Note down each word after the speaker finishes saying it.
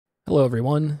Hello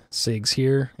everyone, Sigs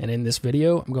here, and in this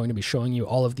video I'm going to be showing you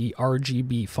all of the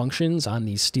RGB functions on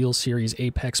the Steelseries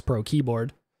Apex Pro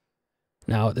keyboard.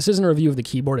 Now, this isn't a review of the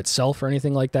keyboard itself or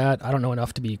anything like that. I don't know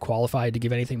enough to be qualified to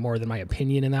give anything more than my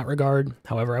opinion in that regard.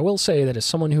 However, I will say that as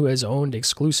someone who has owned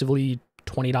exclusively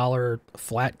 $20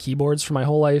 flat keyboards for my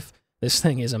whole life, this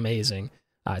thing is amazing.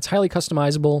 It's highly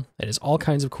customizable. It has all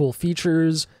kinds of cool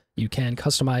features. You can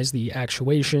customize the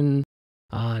actuation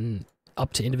on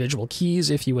up to individual keys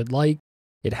if you would like.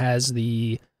 It has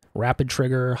the rapid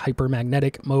trigger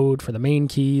hypermagnetic mode for the main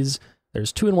keys.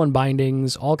 There's 2-in-1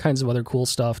 bindings, all kinds of other cool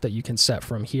stuff that you can set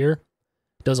from here.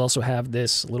 It does also have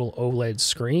this little OLED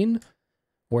screen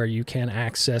where you can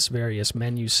access various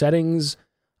menu settings,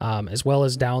 as well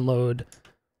as download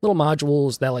little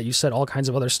modules that let you set all kinds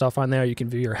of other stuff on there. You can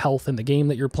view your health in the game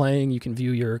that you're playing. You can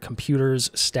view your computer's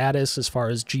status as far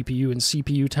as GPU and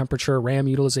CPU temperature, RAM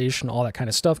utilization, all that kind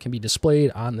of stuff can be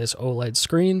displayed on this OLED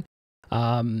screen.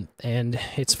 And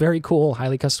it's very cool,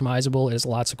 highly customizable. It has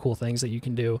lots of cool things that you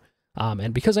can do.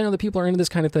 And because I know that people are into this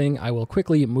kind of thing, I will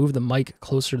quickly move the mic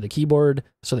closer to the keyboard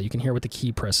so that you can hear what the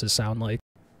key presses sound like.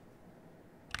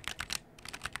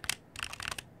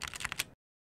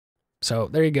 So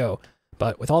there you go.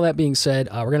 But with all that being said,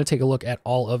 we're going to take a look at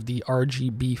all of the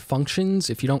RGB functions.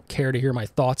 If you don't care to hear my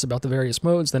thoughts about the various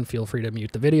modes, then feel free to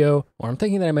mute the video, or I'm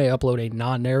thinking that I may upload a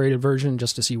non-narrated version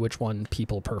just to see which one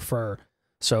people prefer.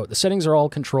 So the settings are all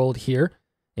controlled here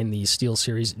in the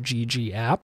Steelseries GG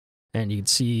app, and you can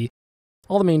see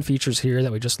all the main features here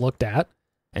that we just looked at.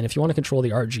 And if you want to control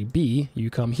the RGB, you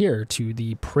come here to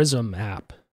the Prism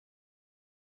app.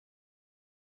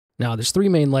 Now there's 3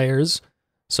 main layers.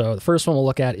 So the first one we'll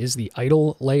look at is the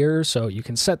idle layer. So you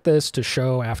can set this to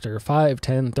show after 5,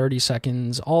 10, 30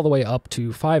 seconds, all the way up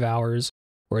to 5 hours,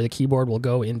 where the keyboard will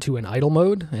go into an idle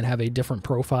mode and have a different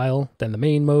profile than the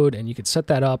main mode. And you can set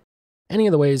that up any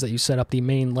of the ways that you set up the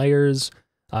main layers.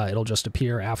 It'll just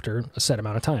appear after a set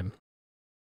amount of time.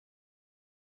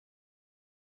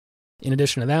 In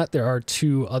addition to that, there are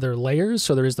 2 other layers.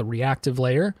 So there is the reactive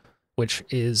layer, which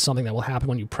is something that will happen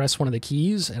when you press one of the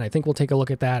keys. And I think we'll take a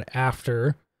look at that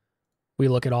after we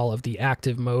look at all of the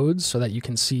active modes so that you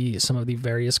can see some of the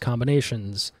various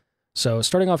combinations. So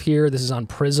starting off here, this is on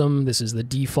Prism. This is the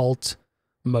default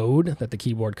mode that the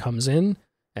keyboard comes in.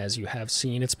 As you have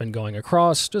seen, it's been going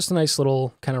across, just a nice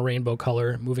little kind of rainbow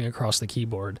color moving across the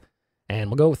keyboard. And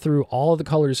we'll go through all of the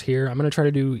colors here. I'm going to try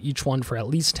to do each one for at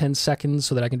least 10 seconds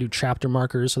so that I can do chapter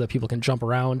markers so that people can jump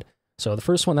around. So the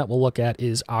first one that we'll look at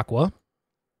is Aqua.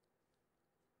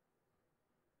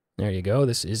 There you go.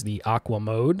 This is the Aqua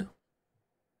mode.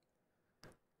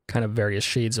 Kind of various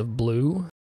shades of blue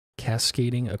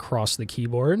cascading across the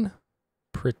keyboard.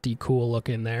 Pretty cool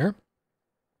looking there.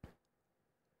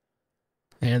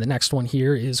 And the next one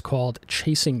here is called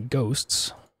Chasing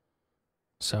Ghosts.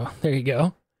 So there you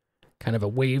go. Kind of a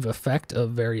wave effect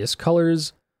of various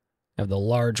colors. You have the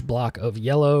large block of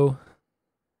yellow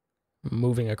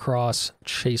moving across,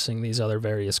 chasing these other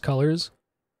various colors.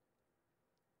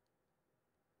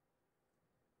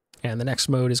 And the next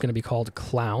mode is going to be called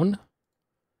Clown.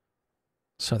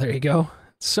 So there you go.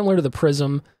 Similar to the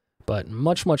Prism, but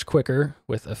much, much quicker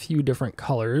with a few different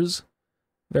colors.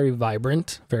 Very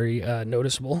vibrant, very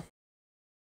noticeable.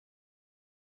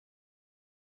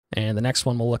 And the next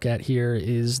one we'll look at here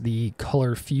is the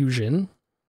Color Fusion.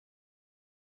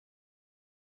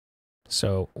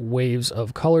 So waves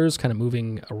of colors kind of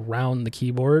moving around the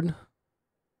keyboard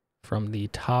from the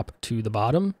top to the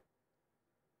bottom.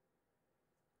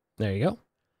 There you go.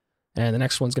 And the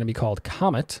next one's going to be called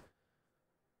Comet.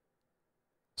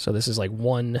 So this is like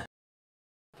one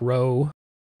row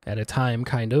at a time,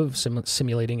 kind of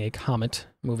simulating a comet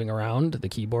moving around the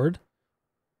keyboard.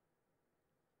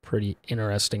 Pretty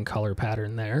interesting color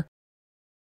pattern there.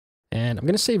 And I'm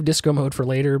going to save disco mode for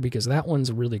later because that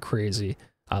one's really crazy.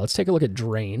 Let's take a look at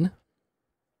Drain.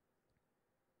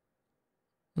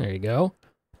 There you go.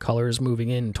 Colors moving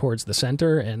in towards the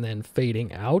center and then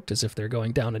fading out as if they're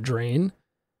going down a drain.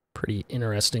 Pretty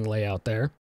interesting layout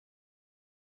there.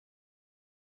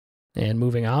 And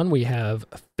moving on, we have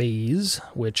Phase,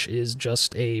 which is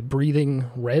just a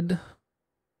breathing red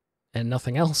and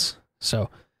nothing else. So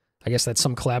I guess that's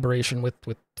some collaboration with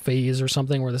Phase or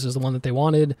something where this is the one that they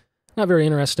wanted. Not very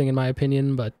interesting in my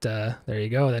opinion, but there you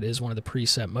go. That is one of the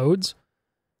preset modes.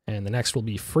 And the next will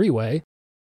be Freeway.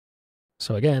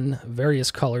 So again,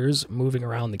 various colors moving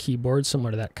around the keyboard,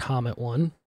 similar to that Comet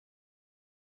one.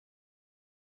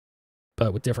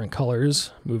 But with different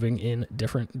colors moving in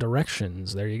different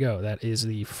directions. There you go. That is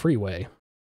the Freeway.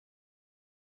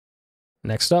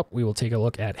 Next up, we will take a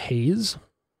look at Haze,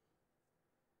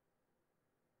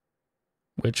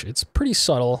 which it's pretty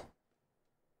subtle.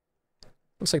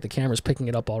 Looks like the camera's picking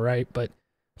it up all right, but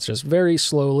it's just very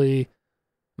slowly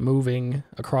moving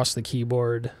across the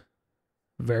keyboard.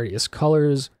 Various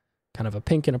colors, kind of a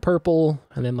pink and a purple,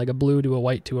 and then like a blue to a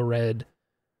white to a red,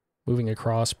 moving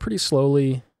across pretty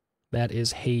slowly. That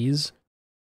is Haze.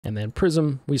 And then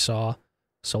Prism we saw.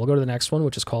 So we'll go to the next one,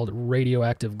 which is called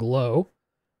Radioactive Glow.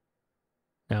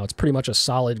 Now it's pretty much a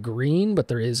solid green, but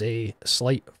there is a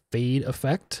slight fade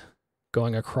effect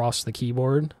going across the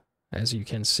keyboard, as you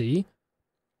can see.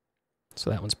 So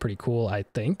that one's pretty cool, I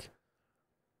think.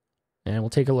 And we'll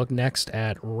take a look next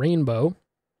at Rainbow.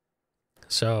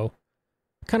 So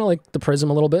kind of like the Prism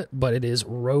a little bit, but it is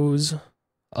rows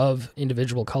of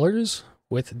individual colors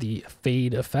with the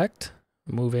fade effect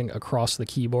moving across the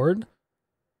keyboard.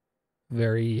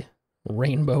 Very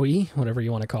rainbowy, whatever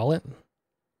you want to call it.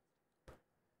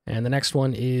 And the next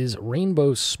one is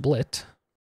Rainbow Split.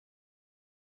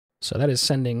 So that is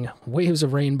sending waves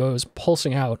of rainbows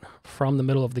pulsing out from the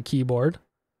middle of the keyboard.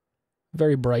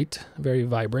 Very bright, very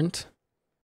vibrant.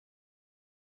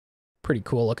 Pretty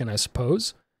cool looking, I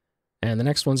suppose. And the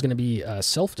next one's going to be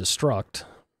Self-Destruct.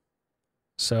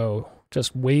 So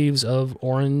just waves of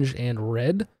orange and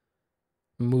red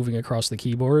moving across the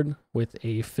keyboard with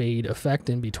a fade effect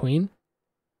in between.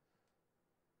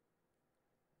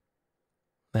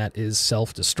 That is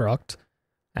Self-Destruct.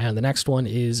 And the next one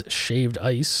is Shaved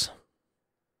Ice.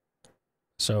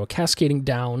 So cascading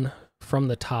down from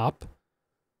the top,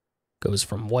 goes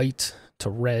from white to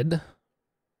red,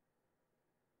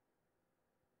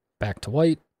 back to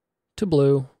white to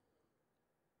blue,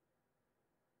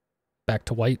 back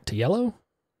to white to yellow,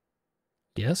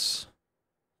 yes,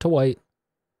 to white,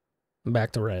 and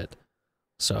back to red.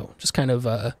 So just kind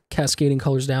of cascading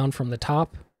colors down from the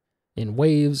top in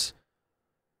waves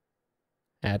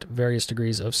at various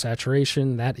degrees of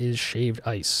saturation. That is Shaved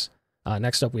Ice.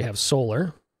 Next up we have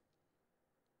Solar.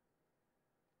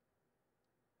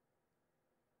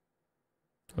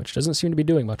 Which doesn't seem to be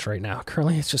doing much right now.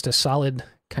 Currently it's just a solid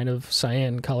kind of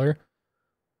cyan color.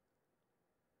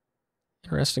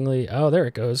 Interestingly, oh, there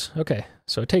it goes. Okay,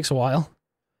 so it takes a while.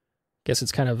 Guess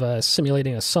it's kind of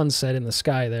simulating a sunset in the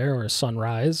sky there, or a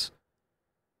sunrise.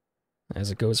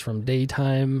 As it goes from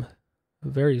daytime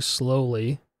very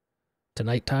slowly to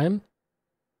nighttime.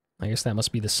 I guess that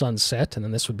must be the sunset, and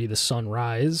then this would be the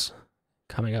sunrise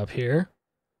coming up here.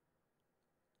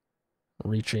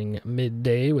 Reaching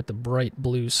midday with the bright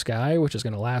blue sky, which is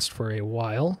going to last for a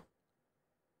while.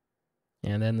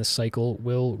 And then the cycle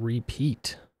will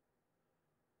repeat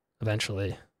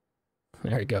eventually.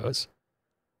 There it goes.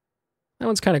 That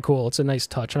one's kind of cool. It's a nice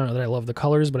touch. I don't know that I love the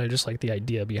colors, but I just like the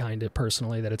idea behind it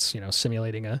personally, that it's, you know,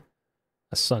 simulating a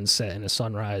sunset and a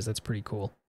sunrise. That's pretty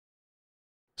cool.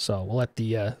 So we'll let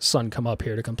the sun come up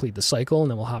here to complete the cycle,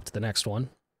 and then we'll hop to the next one.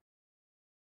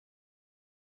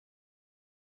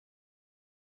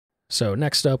 So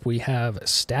next up we have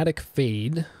Static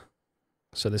Fade.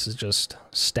 So this is just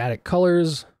static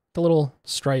colors, the little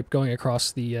stripe going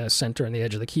across the center and the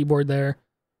edge of the keyboard there.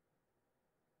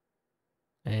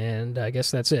 And I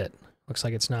guess that's it. Looks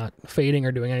like it's not fading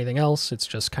or doing anything else. It's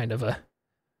just kind of a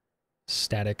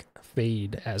static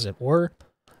fade, as it were.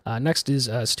 Next is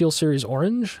Steelseries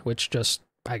Orange, which just,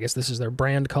 I guess this is their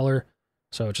brand color.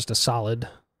 So just a solid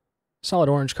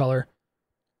orange color.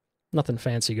 Nothing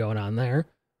fancy going on there.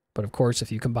 But of course,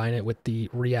 if you combine it with the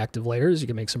reactive layers, you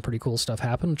can make some pretty cool stuff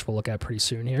happen, which we'll look at pretty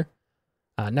soon here.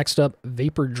 Next up,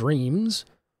 Vapor Dreams.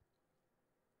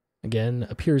 Again,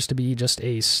 appears to be just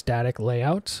a static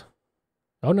layout.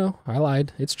 Oh no, I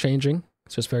lied. It's changing.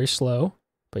 It's just very slow,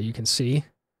 but you can see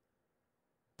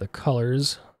the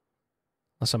colors,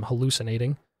 unless I'm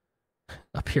hallucinating,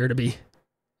 appear to be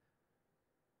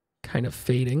kind of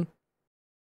fading.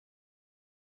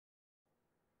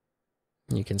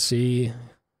 You can see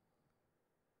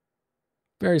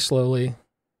very slowly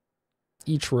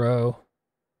each row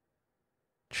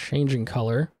changing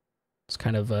color. It's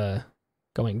kind of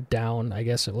going down, I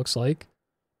guess it looks like.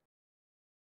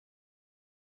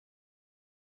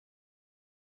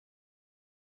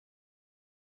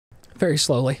 Very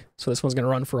slowly. So this one's going to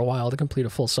run for a while to complete a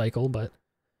full cycle, but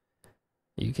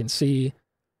you can see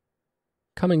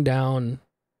coming down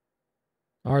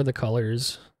are the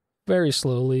colors very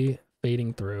slowly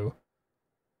fading through.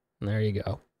 And there you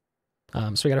go.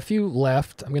 So we got a few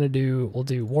left. We'll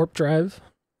do Warp Drive,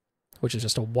 which is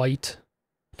just a white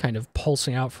kind of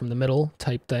pulsing out from the middle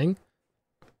type thing,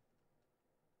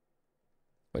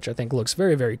 which I think looks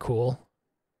very, very cool.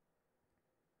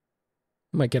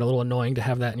 Might get a little annoying to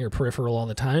have that in your peripheral all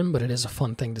the time, but it is a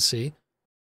fun thing to see.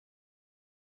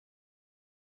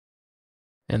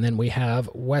 And then we have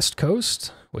West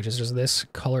Coast, which is just this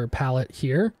color palette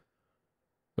here,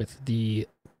 with the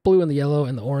blue and the yellow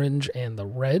and the orange and the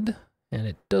red. And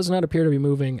it does not appear to be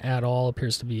moving at all. It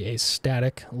appears to be a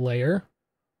static layer.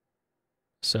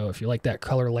 So if you like that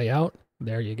color layout,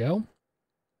 there you go.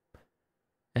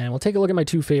 And we'll take a look at my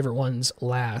two favorite ones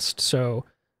last. So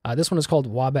this one is called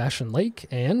Wabash and Lake,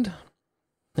 and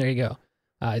there you go.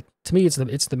 To me,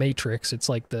 it's the Matrix. It's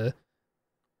like the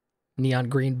neon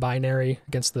green binary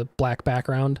against the black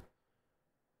background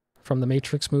from the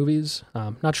Matrix movies.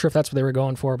 Not sure if that's what they were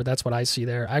going for, but that's what I see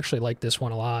there. I actually like this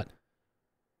one a lot.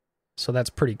 So that's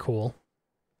pretty cool.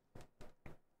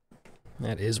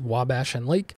 That is Wabash and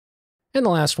Lake. And the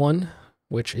last one,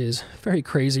 which is very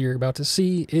crazy you're about to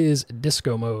see, is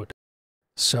disco mode.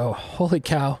 So, holy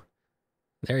cow.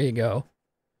 There you go.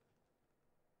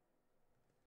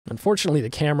 Unfortunately, the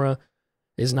camera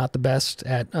is not the best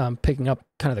at picking up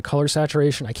kind of the color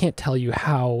saturation. I can't tell you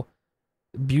how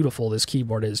beautiful this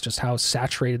keyboard is, just how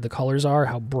saturated the colors are,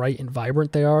 how bright and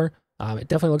vibrant they are. It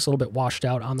definitely looks a little bit washed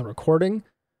out on the recording.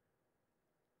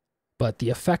 But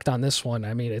the effect on this one,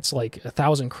 I mean, it's like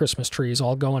 1,000 Christmas trees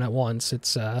all going at once.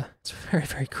 It's very,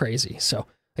 very crazy. So,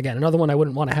 again, another one I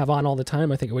wouldn't want to have on all the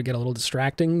time. I think it would get a little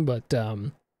distracting, but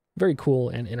very cool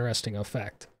and interesting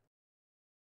effect.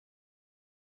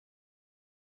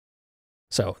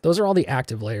 So, those are all the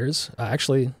active layers.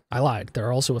 Actually, I lied. There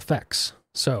are also effects.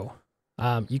 So,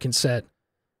 you can set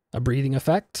a breathing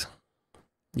effect.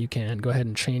 You can go ahead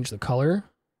and change the color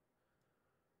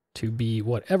to be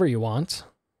whatever you want.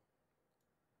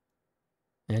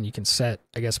 And you can set,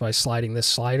 I guess, by sliding this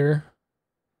slider,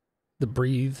 the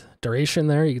breathe duration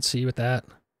there. You can see with that,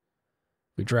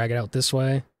 we drag it out this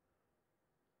way,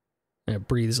 and it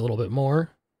breathes a little bit more,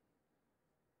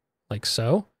 like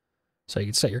so. So you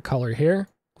can set your color here,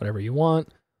 whatever you want.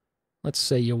 Let's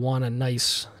say you want a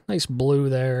nice blue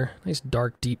there, nice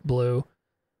dark, deep blue.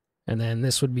 And then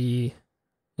this would be,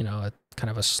 you know, a kind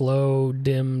of a slow,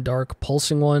 dim, dark,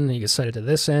 pulsing one. You can set it to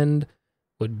this end.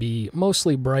 Would be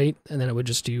mostly bright, and then it would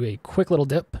just do a quick little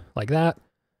dip like that.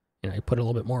 You know, you put a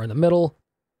little bit more in the middle,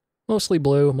 mostly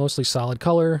blue, mostly solid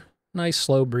color, nice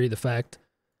slow breathe effect.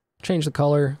 Change the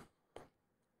color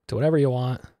to whatever you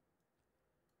want.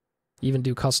 Even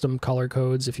do custom color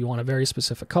codes if you want a very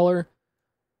specific color.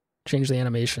 Change the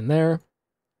animation there.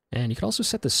 And you can also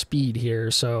set the speed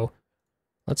here, so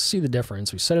let's see the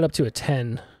difference. We set it up to a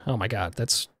 10. Oh my god,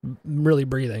 that's really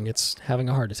breathing. It's having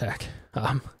a heart attack.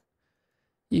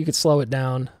 You could slow it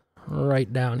down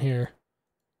right down here.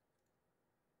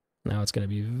 Now it's going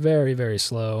to be very, very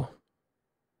slow.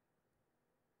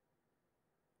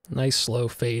 Nice slow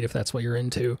fade if that's what you're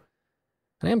into.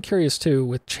 And I am curious too,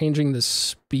 with changing the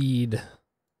speed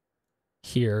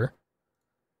here,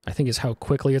 I think is how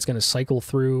quickly it's going to cycle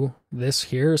through this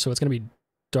here. So it's going to be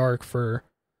dark for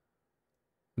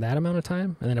that amount of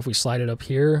time. And then if we slide it up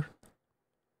here,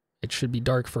 it should be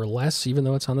dark for less, even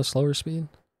though it's on the slower speed.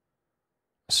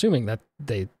 Assuming that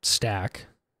they stack,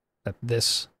 that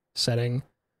this setting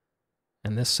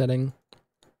and this setting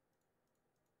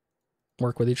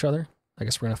work with each other. I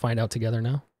guess we're going to find out together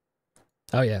now.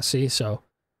 Oh yeah, see? So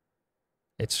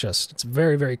it's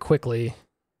very, very quickly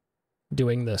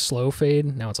doing the slow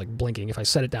fade. Now it's like blinking. If I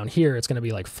set it down here, it's going to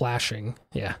be like flashing.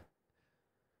 Yeah.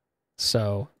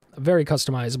 So very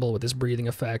customizable with this breathing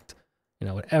effect. You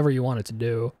know, whatever you want it to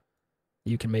do,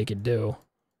 you can make it do.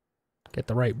 Get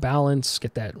the right balance,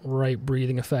 get that right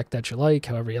breathing effect that you like,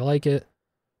 however you like it.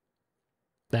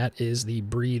 That is the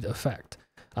breathe effect.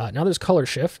 Now there's color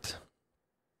shift.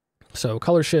 So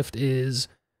color shift is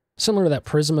similar to that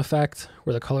prism effect,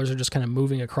 where the colors are just kind of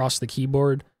moving across the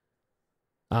keyboard.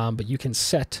 But you can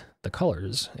set the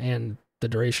colors and the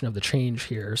duration of the change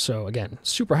here. So again,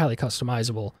 super highly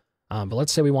customizable. But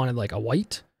let's say we wanted like a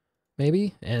white,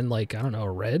 maybe, and like, I don't know,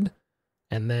 a red,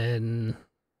 and then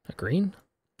a green.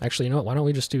 Actually, you know what? Why don't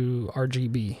we just do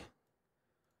RGB?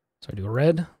 So I do a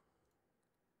red,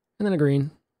 and then a green,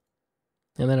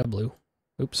 and then a blue.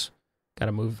 Oops. Got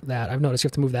to move that. I've noticed you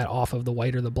have to move that off of the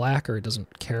white or the black, or it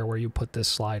doesn't care where you put this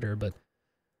slider. But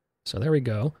so there we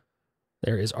go.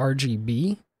 There is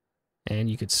RGB, and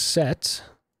you could set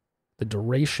the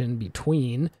duration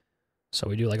between. So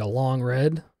we do like a long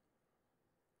red,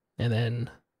 and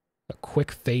then a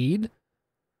quick fade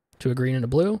to a green and a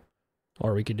blue.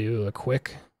 Or we could do a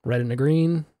quick red and a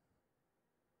green,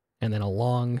 and then a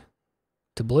long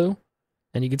to blue.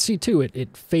 And you can see too,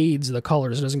 it fades the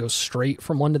colors. It doesn't go straight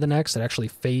from one to the next. It actually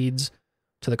fades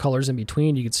to the colors in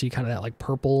between. You can see kind of that like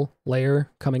purple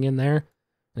layer coming in there.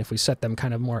 And if we set them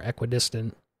kind of more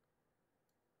equidistant,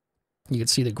 you can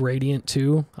see the gradient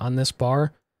too on this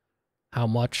bar, how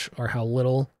much or how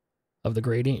little of the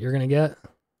gradient you're going to get.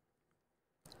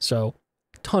 So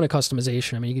ton of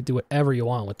customization. I mean, you can do whatever you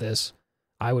want with this.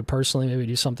 I would personally maybe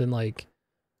do something like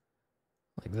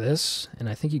this, and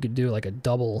I think you could do like a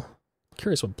double. I'm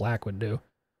curious what black would do.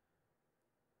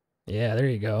 Yeah, there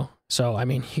you go. So, I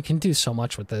mean, you can do so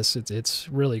much with this. It's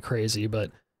really crazy,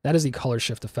 but that is the color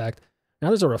shift effect. Now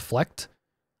there's a reflect,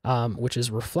 which is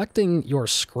reflecting your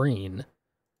screen.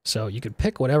 So you could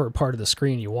pick whatever part of the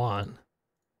screen you want,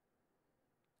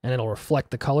 and it'll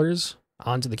reflect the colors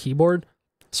onto the keyboard.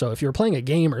 So if you're playing a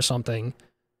game or something,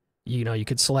 you know, you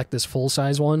could select this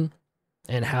full-size one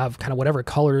and have kind of whatever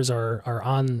colors are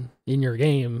on in your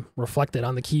game reflected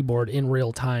on the keyboard in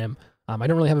real time. I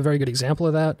don't really have a very good example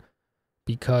of that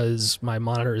because my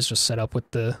monitor is just set up with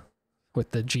the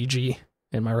GG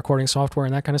and my recording software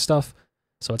and that kind of stuff.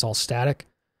 So it's all static.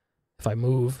 If I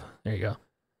move, there you go.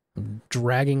 I'm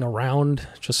dragging around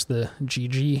just the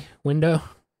GG window,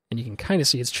 and you can kind of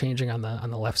see it's changing on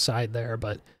the left side there,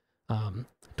 but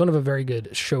don't have a very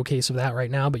good showcase of that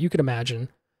right now, but you could imagine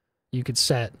you could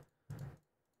set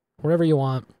wherever you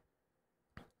want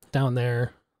down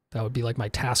there. That would be like my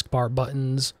taskbar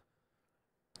buttons,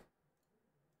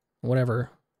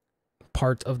 whatever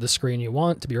part of the screen you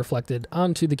want to be reflected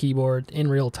onto the keyboard in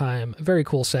real time. Very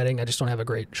cool setting. I just don't have a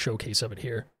great showcase of it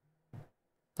here.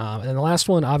 And then the last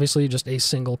one, obviously just a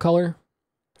single color.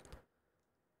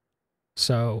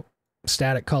 So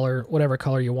static color, whatever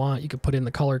color you want, you could put in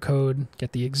the color code,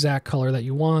 get the exact color that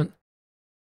you want.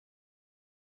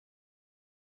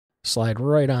 Slide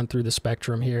right on through the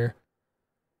spectrum here.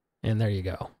 And there you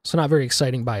go. So not very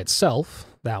exciting by itself.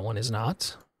 That one is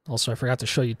not. Also, I forgot to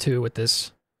show you too with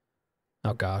this,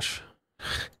 oh gosh,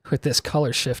 with this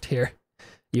color shift here,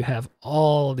 you have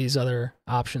all these other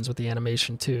options with the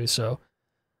animation too. So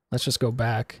let's just go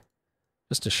back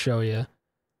just to show you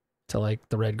to like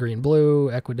the red, green, blue,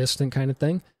 equidistant kind of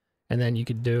thing. And then you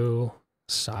could do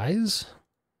size.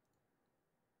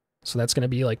 So that's going to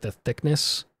be like the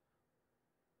thickness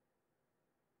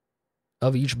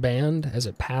of each band as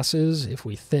it passes. If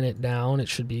we thin it down, it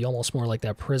should be almost more like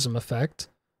that prism effect.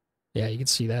 Yeah, you can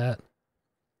see that.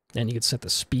 And you could set the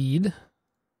speed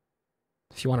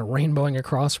if you want it rainbowing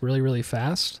across really, really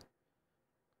fast.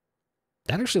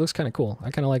 That actually looks kind of cool.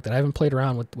 I kind of like that. I haven't played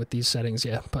around with these settings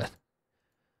yet, but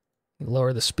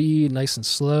lower the speed, nice and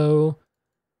slow,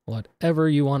 whatever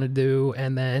you want to do.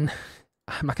 And then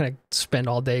I'm not going to spend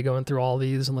all day going through all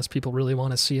these unless people really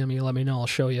want to see them. You let me know, I'll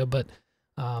show you. But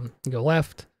you can go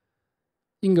left,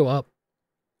 you can go up.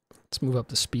 Let's move up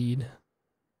the speed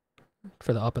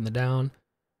for the up and the down.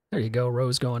 There you go,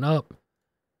 rows going up,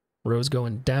 rows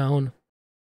going down.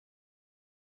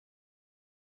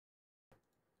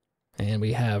 And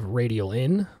we have radial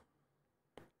in.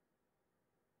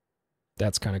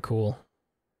 That's kind of cool.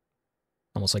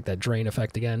 Almost like that drain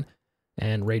effect again.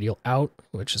 And radial out,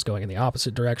 which is going in the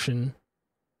opposite direction.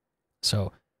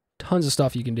 So tons of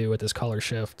stuff you can do with this color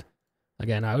shift.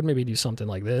 Again, I would maybe do something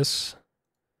like this.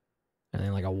 And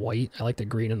then like a white. I like the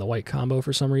green and the white combo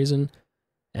for some reason.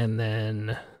 And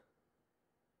then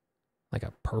like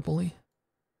a purpley?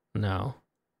 No.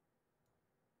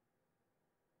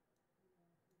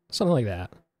 Something like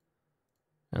that.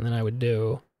 And then I would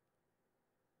do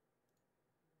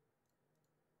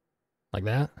like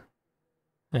that.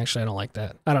 Actually, I don't like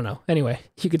that. I don't know. Anyway,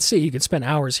 you could see, you could spend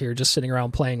hours here just sitting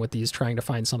around playing with these, trying to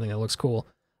find something that looks cool.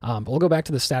 But we'll go back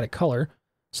to the static color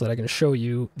so that I can show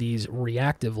you these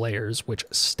reactive layers, which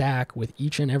stack with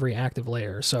each and every active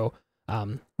layer. So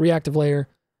reactive layer,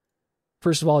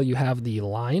 first of all, you have the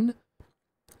line.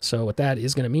 So what that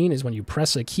is going to mean is when you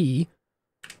press a key,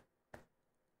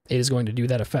 it is going to do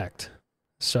that effect.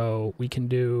 So we can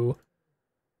do,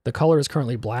 the color is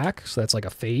currently black, so that's like a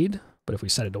fade. But if we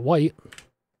set it to white,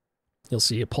 you'll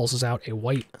see it pulses out a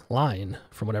white line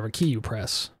from whatever key you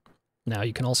press. Now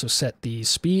you can also set the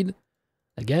speed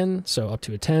again, so up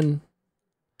to a 10.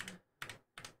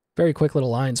 Very quick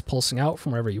little lines pulsing out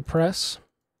from wherever you press.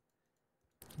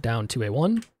 Down to a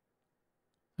 1.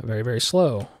 A very, very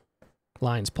slow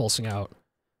lines pulsing out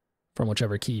from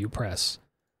whichever key you press.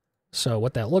 So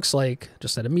what that looks like,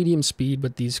 just at a medium speed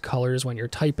with these colors when you're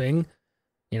typing,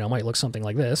 you know, might look something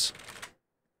like this.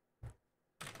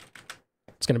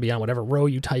 It's going to be on whatever row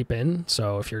you type in.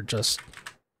 So if you're just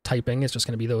typing, it's just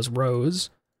going to be those rows.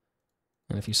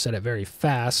 And if you set it very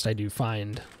fast, I do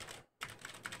find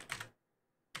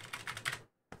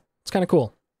it's kind of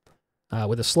cool.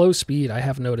 With a slow speed, I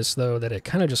have noticed, though, that it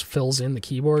kind of just fills in the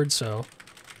keyboard. So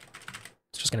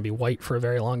it's just going to be white for a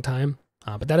very long time.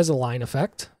 But that is a line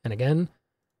effect. And again,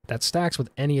 that stacks with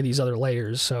any of these other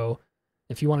layers. So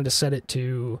if you wanted to set it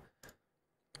to,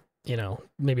 you know,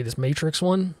 maybe this matrix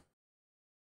one,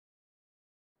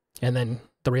 and then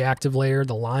the reactive layer,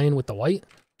 the line with the white,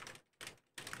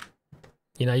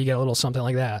 you know, you get a little something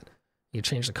like that. You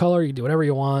change the color, you do whatever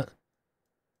you want.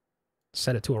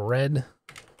 Set it to a red.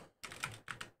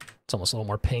 It's almost a little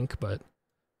more pink, but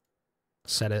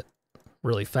set it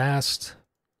really fast.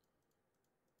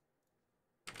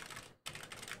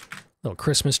 Little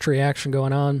Christmas tree action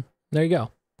going on. There you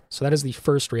go. So that is the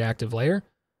first reactive layer.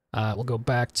 We'll go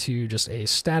back to just a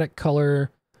static color,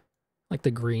 like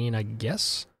the green, I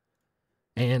guess.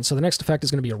 And so the next effect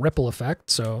is going to be a ripple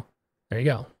effect. So there you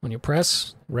go. When you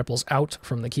press, it ripples out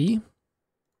from the key.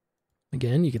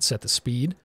 Again, you could set the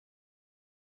speed.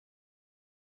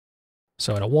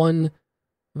 So at a 1,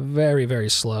 very, very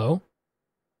slow.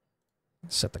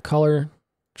 Set the color,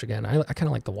 which again, I kind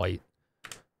of like the white.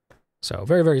 So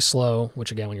very, very slow,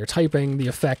 which again, when you're typing, the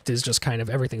effect is just kind of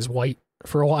everything's white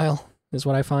for a while, is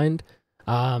what I find.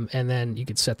 And then you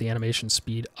could set the animation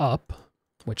speed up,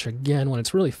 which again, when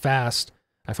it's really fast,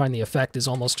 I find the effect is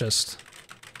almost just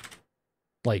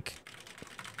like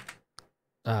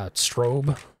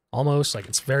strobe, almost. Like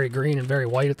it's very green and very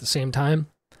white at the same time.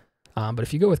 But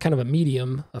if you go with kind of a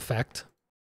medium effect,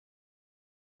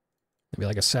 maybe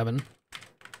like a 7.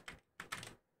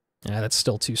 Yeah, that's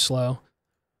still too slow.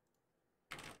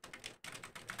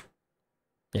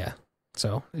 Yeah,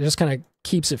 so it just kind of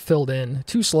keeps it filled in.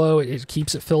 Too slow, it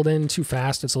keeps it filled in. Too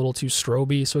fast, it's a little too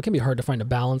stroby. So it can be hard to find a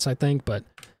balance, I think, but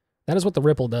that is what the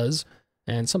ripple does.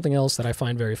 And something else that I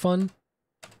find very fun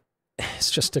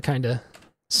is just to kind of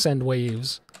send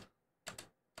waves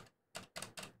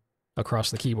across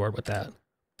the keyboard with that.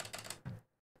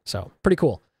 So pretty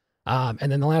cool. And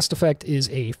then the last effect is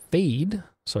a fade.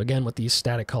 So again, with the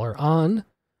static color on,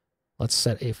 let's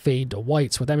set a fade to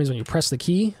white. So what that means when you press the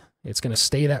key, it's going to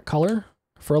stay that color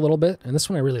for a little bit. And this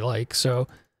one I really like. So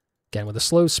again, with a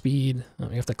slow speed, you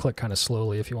have to click kind of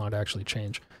slowly if you want to actually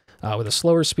change. With a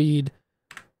slower speed,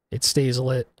 it stays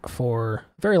lit for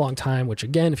a very long time, which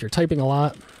again, if you're typing a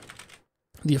lot,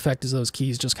 the effect is those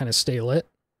keys just kind of stay lit.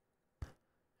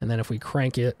 And then if we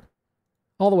crank it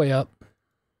all the way up,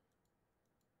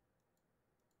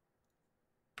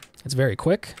 it's very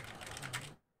quick.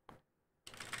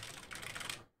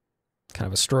 Kind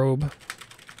of a strobe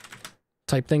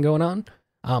type thing going on.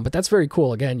 But that's very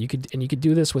cool. Again, you could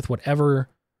do this with whatever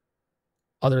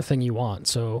other thing you want.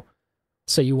 So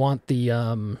say you want the,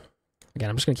 again,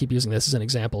 I'm just going to keep using this as an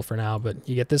example for now, but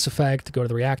you get this effect, go to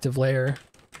the reactive layer.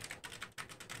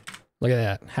 Look at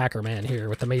that hacker man here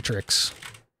with the matrix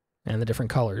and the different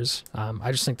colors.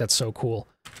 I just think that's so cool.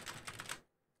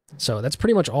 So that's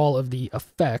pretty much all of the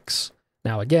effects.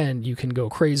 Now, again, you can go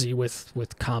crazy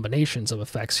with combinations of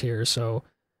effects here. So,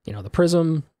 you know, the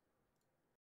prism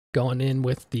going in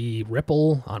with the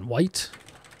ripple on white.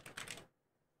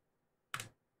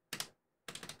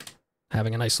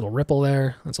 Having a nice little ripple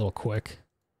there. That's a little quick.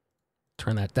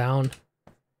 Turn that down.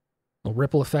 Little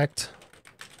ripple effect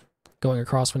going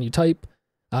across when you type.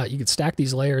 You could stack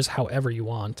these layers however you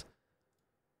want.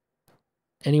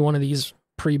 Any one of these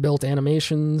pre-built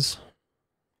animations,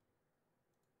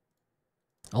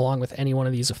 along with any one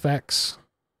of these effects.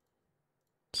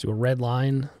 Let's do a red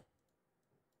line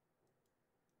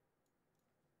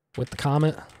with the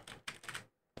comet.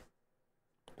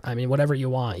 I mean, whatever you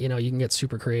want, you know, you can get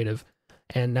super creative.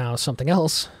 And now something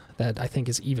else that I think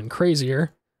is even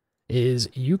crazier is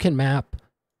you can map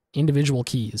individual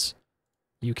keys.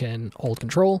 You can hold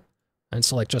Control and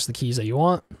select just the keys that you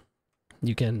want.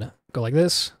 You can go like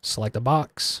this, select a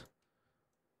box,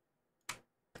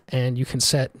 and you can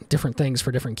set different things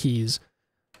for different keys.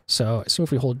 So assume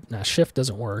if we hold, Shift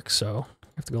doesn't work, so you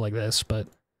have to go like this, but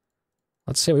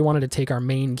let's say we wanted to take our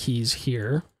main keys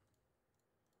here,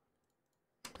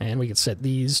 and we could set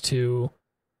these to,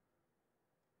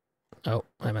 oh,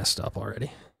 I messed up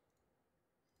already,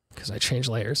 because I changed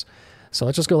layers. So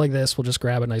let's just go like this, we'll just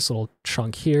grab a nice little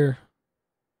chunk here,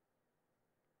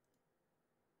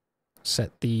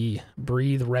 set the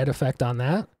breathe red effect on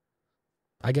that,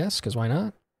 I guess, because why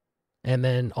not? And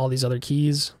then all these other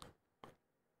keys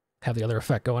have the other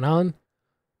effect going on.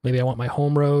 Maybe I want my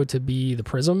home row to be the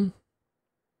prism.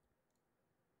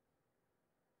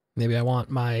 Maybe I want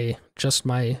just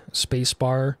my space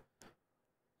bar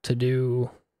to do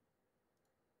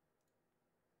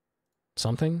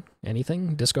something,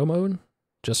 anything, disco mode,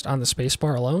 just on the space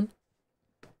bar alone.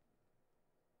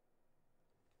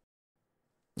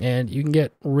 And you can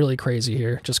get really crazy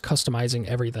here, just customizing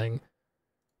everything.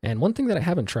 And one thing that I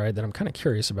haven't tried that I'm kind of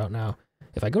curious about now,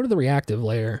 if I go to the reactive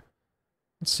layer,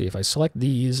 let's see, if I select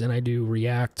these and I do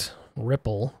react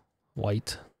ripple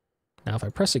white, now if I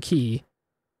press a key,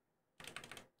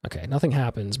 okay, nothing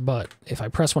happens, but if I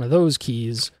press one of those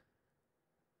keys,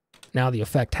 now the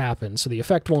effect happens. So the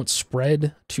effect won't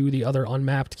spread to the other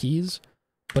unmapped keys,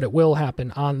 but it will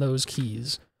happen on those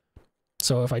keys.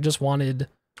 So if I just wanted,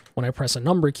 when I press a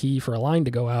number key for a line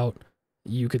to go out,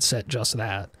 you could set just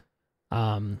that.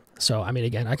 So, I mean,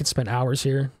 again, I could spend hours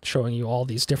here showing you all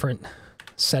these different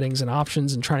settings and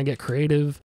options and trying to get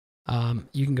creative.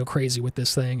 You can go crazy with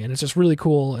this thing, and it's just really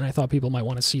cool, and I thought people might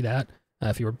want to see that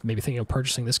if you were maybe thinking of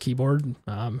purchasing this keyboard,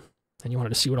 and you wanted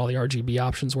to see what all the RGB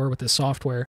options were with this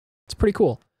software. It's pretty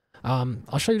cool.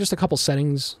 I'll show you just a couple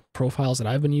settings profiles that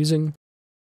I've been using.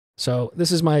 So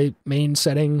this is my main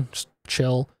setting, just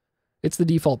chill. It's the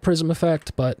default prism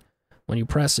effect, but when you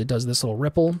press, it does this little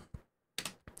ripple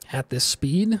at this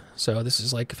speed. So this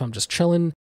is like if I'm just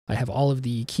chilling, I have all of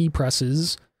the key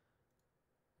presses,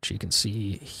 which you can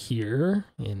see here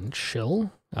in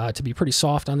chill, to be pretty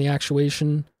soft on the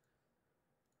actuation.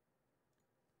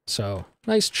 So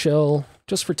nice chill,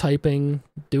 just for typing,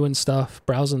 doing stuff,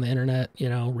 browsing the internet, you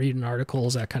know, reading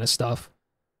articles, that kind of stuff.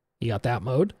 You got that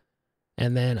mode.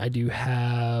 And then I do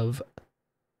have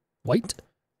white,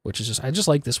 which is just, I just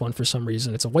like this one for some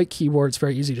reason. It's a white keyboard, it's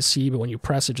very easy to see, but when you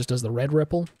press, it just does the red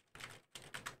ripple.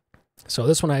 So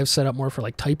this one I have set up more for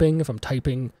like typing, if I'm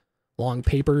typing long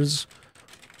papers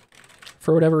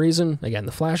for whatever reason. Again,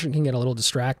 the flashing can get a little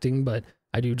distracting, but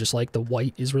I do just like the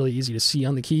white is really easy to see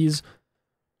on the keys.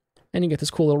 And you get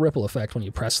this cool little ripple effect when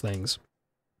you press things.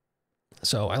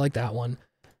 So I like that one.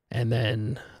 And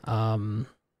then for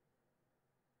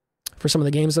some of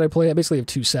the games that I play, I basically have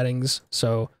two settings.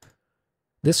 So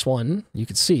this one, you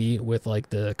can see with like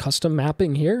the custom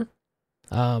mapping here,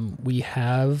 we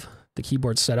have the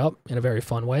keyboard set up in a very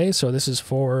fun way. So this is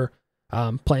for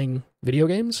playing video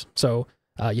games. So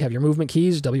you have your movement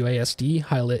keys, WASD,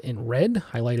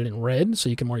 highlighted in red, so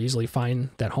you can more easily find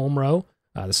that home row.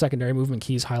 The secondary movement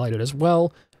keys highlighted as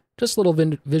well. Just a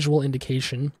little visual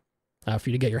indication for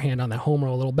you to get your hand on that home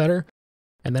row a little better.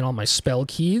 And then all my spell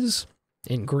keys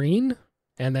in green,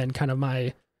 and then kind of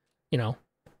my, you know,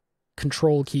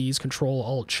 control keys, Control,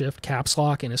 Alt, Shift, Caps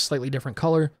Lock in a slightly different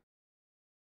color.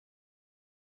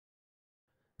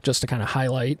 Just to kind of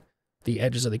highlight the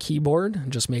edges of the keyboard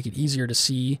and just make it easier to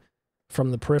see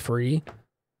from the periphery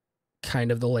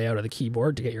kind of the layout of the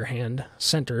keyboard to get your hand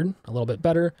centered a little bit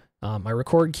better. My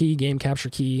record key, game capture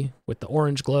key with the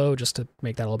orange glow, just to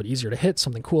make that a little bit easier to hit.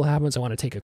 Something cool happens, I want to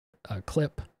take a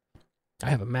clip. I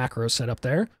have a macro set up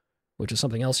there, which is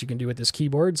something else you can do with this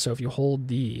keyboard. So if you hold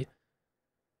the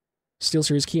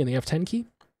Steelseries key and the F10 key,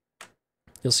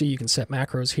 you'll see you can set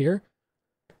macros here.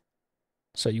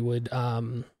 So you would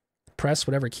press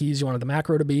whatever keys you wanted the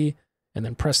macro to be, and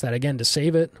then press that again to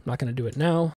save it. I'm not going to do it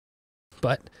now,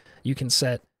 but you can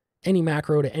set any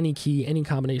macro to any key, any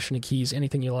combination of keys,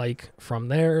 anything you like from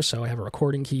there. So I have a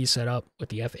recording key set up with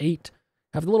the F8.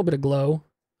 I have a little bit of glow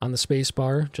on the space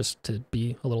bar just to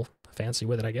be a little fancy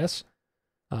with it, I guess.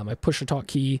 My push-to-talk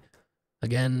key,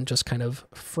 again, just kind of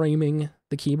framing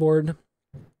the keyboard,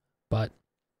 but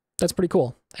that's pretty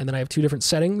cool. And then I have two different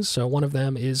settings. So one of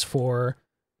them is for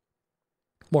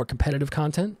more competitive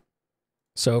content.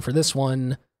 So for this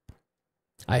one,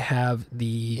 I have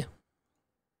the,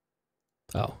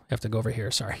 oh, I have to go over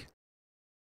here, sorry.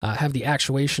 I have the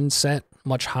actuation set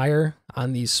much higher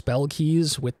on these spell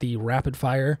keys with the rapid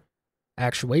fire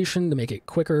actuation to make it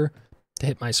quicker to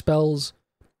hit my spells.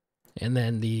 And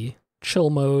then the chill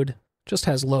mode just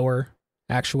has lower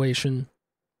actuation.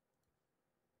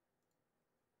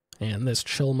 And this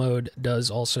chill mode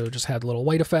does also just have a little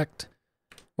white effect,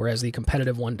 whereas the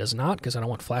competitive one does not, because I don't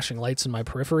want flashing lights in my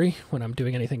periphery when I'm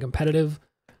doing anything competitive.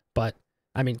 But,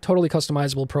 I mean, totally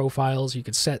customizable profiles. You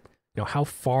could set, you know, how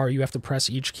far you have to press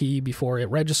each key before it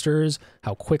registers,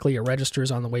 how quickly it registers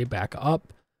on the way back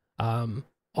up,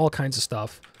 all kinds of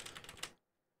stuff,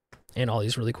 and all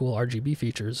these really cool RGB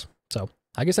features. So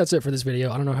I guess that's it for this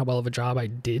video. I don't know how well of a job I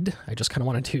did. I just kind of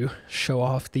wanted to show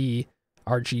off the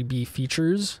RGB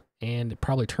features, and it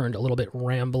probably turned a little bit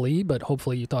rambly, but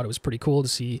hopefully you thought it was pretty cool to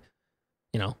see,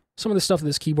 you know, some of the stuff that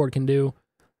this keyboard can do,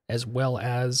 as well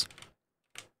as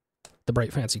the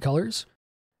bright fancy colors.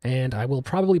 And I will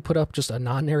probably put up just a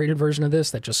non-narrated version of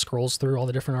this that just scrolls through all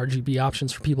the different RGB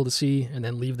options for people to see, and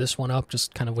then leave this one up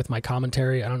just kind of with my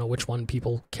commentary. I don't know which one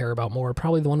people care about more.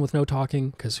 Probably the one with no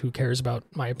talking, because who cares about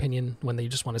my opinion when they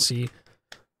just want to see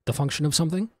the function of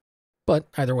something. But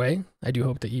either way, I do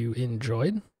hope that you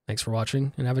enjoyed. Thanks for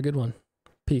watching, and have a good one.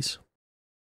 Peace.